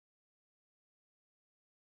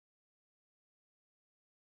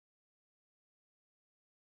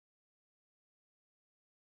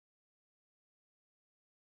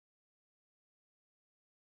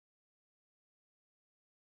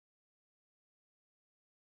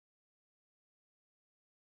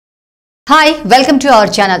Hi welcome to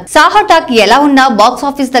our channel. Saaho talk ఎలా ఉన్నా box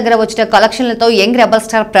office దగ్గర వచ్చిన కలెక్షన్లతో young rebel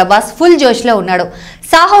star Prabhas full జోష్ లో ఉన్నాడు.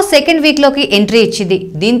 సాహో సెకండ్ వీక్ లోకి ఎంట్రీ ఇచ్చింది.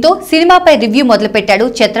 దీంతో సినిమాపై రివ్యూ మొదలుపెట్టాడు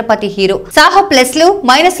ఛత్రపతి హీరో. సాహో ప్లస్లు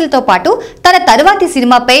మైనస్లతో పాటు తన తరువాతి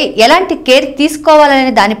సినిమాపై ఎలాంటి కేర్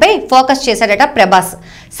తీసుకోవాలనే దానిపై ఫోకస్ చేశాడట ప్రభాస్.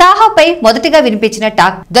 సాహోపై మొదటిగా వినిపించిన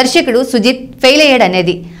టాక్ దర్శకుడు సుజిత్ ఫెయిల్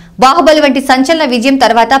అయ్యాడనేది. బాహుబలి వంటి సంచలన విజయం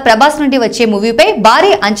తర్వాత ప్రభాస్ నుండి వచ్చే మూవీపై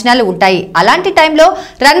భారీ అంచనాలు ఉంటాయి. అలాంటి టైంలో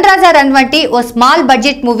రన్ రాజా రన్ వంటి ఓ స్మాల్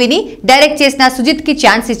బడ్జెట్ మూవీని డైరెక్ట్ చేసిన సుజిత్ కి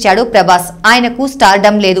ఛాన్స్ ఇచ్చాడు ప్రభాస్. ఆయనకు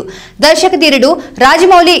స్టార్డమ్ లేదు. దర్శక ధీరుడు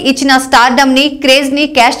రాజమౌళి ఇచ్చిన స్టార్డమ్ ని క్రేజ్ ని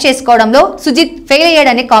క్యాష్ చేసుకోవడంలో సుజిత్ ఫెయిల్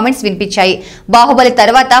అయ్యాడనే కామెంట్స్ వినిపించాయి. బాహుబలి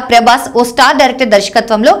తర్వాత ప్రభాస్ ఓ స్టార్ డైరెక్టర్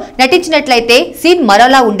దర్శకత్వంలో నటించినట్లయితే సీన్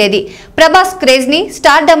మరోలా ఉండేది. ప్రభాస్ క్రేజ్ ని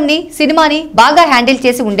స్టార్డమ్ ని సినిమాని బాగా హ్యాండిల్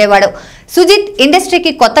చేసి ఉండేవాడు. సుజిత్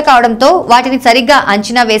ఇండస్ట్రీకి కొత్త కావడంతో వాటిని సరిగ్గా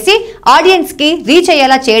అంచనా వేసి ఆడియన్స్ కి రీచ్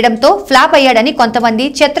అయ్యేలా చేయడంతో ఫ్లాప్ అయ్యాడని కొంతమంది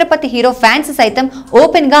ఛత్రపతి హీరో ఫ్యాన్స్ సైతం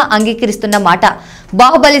ఓపెన్ గా అంగీకరిస్తున్న మాట.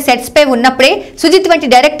 బాహుబలి సెట్స్ పై ఉన్నప్పుడే సుజిత్ వంటి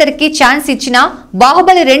డైరెక్టర్ కి ఛాన్స్ ఇచ్చినా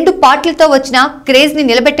బాహుబలి 2 పార్ట్లతో వచ్చిన క్రేజ్ ని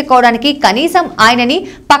నిలబెట్టుకోవడానికి కనీసం ఆయనని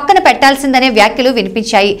పక్కన పెట్టాల్సిందనే వ్యాఖ్యలు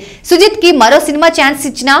వినిపించాయి. సుజిత్ కి మరో సినిమా ఛాన్స్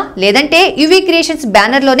ఇచ్చినా లేదంటే యువి క్రియేషన్స్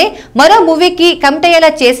బ్యానర్ లోనే మరో మూవీకి కమిట్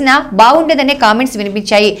అయ్యేలా చేసినా బాగుండేదనే కామెంట్స్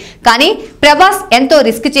వినిపించాయి. కానీ ప్రభాస్ ఎంతో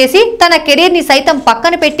రిస్క్ చేసి తన కెరీర్ ని సైతం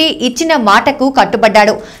పక్కన పెట్టి ఇచ్చిన మాటకు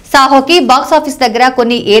కట్టుబడ్డాడు. సాహోకి బాక్స్ ఆఫీస్ దగ్గర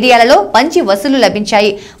కొన్ని ఏరియాలలో మంచి వసూలు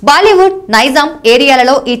లభించాయి. బాలీవుడ్, నైజాం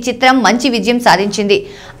ఏరియాలలో ఈ చిత్రం మంచి విజయం సాధించింది.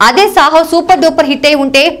 అదే సాహో సూపర్ డూపర్ హిట్ అయి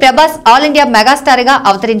ఉంటే ప్రభాస్ ఆల్ ఇండియా మెగాస్టార్ గా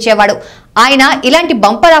అవతరించేవాడు. ఆయన ఇలాంటి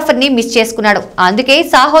బంపర్ ఆఫర్ ని మిస్ చేసుకున్నాడు. అందుకే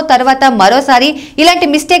సాహో తర్వాత మరోసారి ఇలాంటి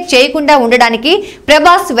మిస్టేక్ చేయకుండా ఉండడానికి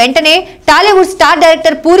ప్రభాస్ వెంటనే టాలీవుడ్ స్టార్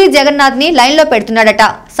డైరెక్టర్ పూరి జగన్నాథ్ ని లైన్ లో పెడుతున్నాడట.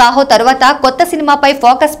 సాహో తర్వాత కొత్త సినిమాపై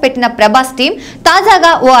ఫోకస్ పెట్టిన ప్రభాస్ టీం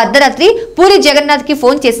తాజాగా ఓ అర్ధరాత్రి పూరి జగన్నాథ్ కి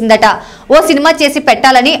ఫోన్ చేసిందట. ఓ సినిమా చేసి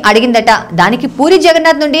పెట్టాలని అడిగిందట. దానికి పూరి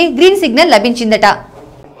జగన్నాథ్ నుండి green signal లభించిందట.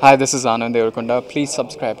 Hi, this is Anand Devarakonda. Please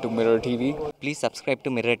subscribe to Mirror TV. Please subscribe to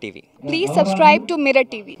Mirror TV. Please subscribe to Mirror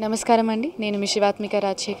TV. Namaskaram andi, nenu mi Shivaatmika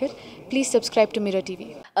Rajshekhar. Please subscribe to Mirror TV.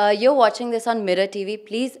 You're watching this on Mirror TV.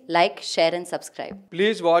 Please like, share and subscribe.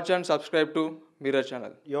 Please watch and subscribe to Mirror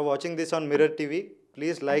channel. You're watching this on Mirror TV.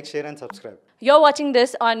 Please like, share and subscribe. You're watching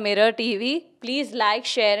this on Mirror TV. Please like,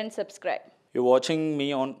 share and subscribe. You're watching me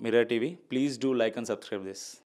on Mirror TV. Please do like and subscribe this.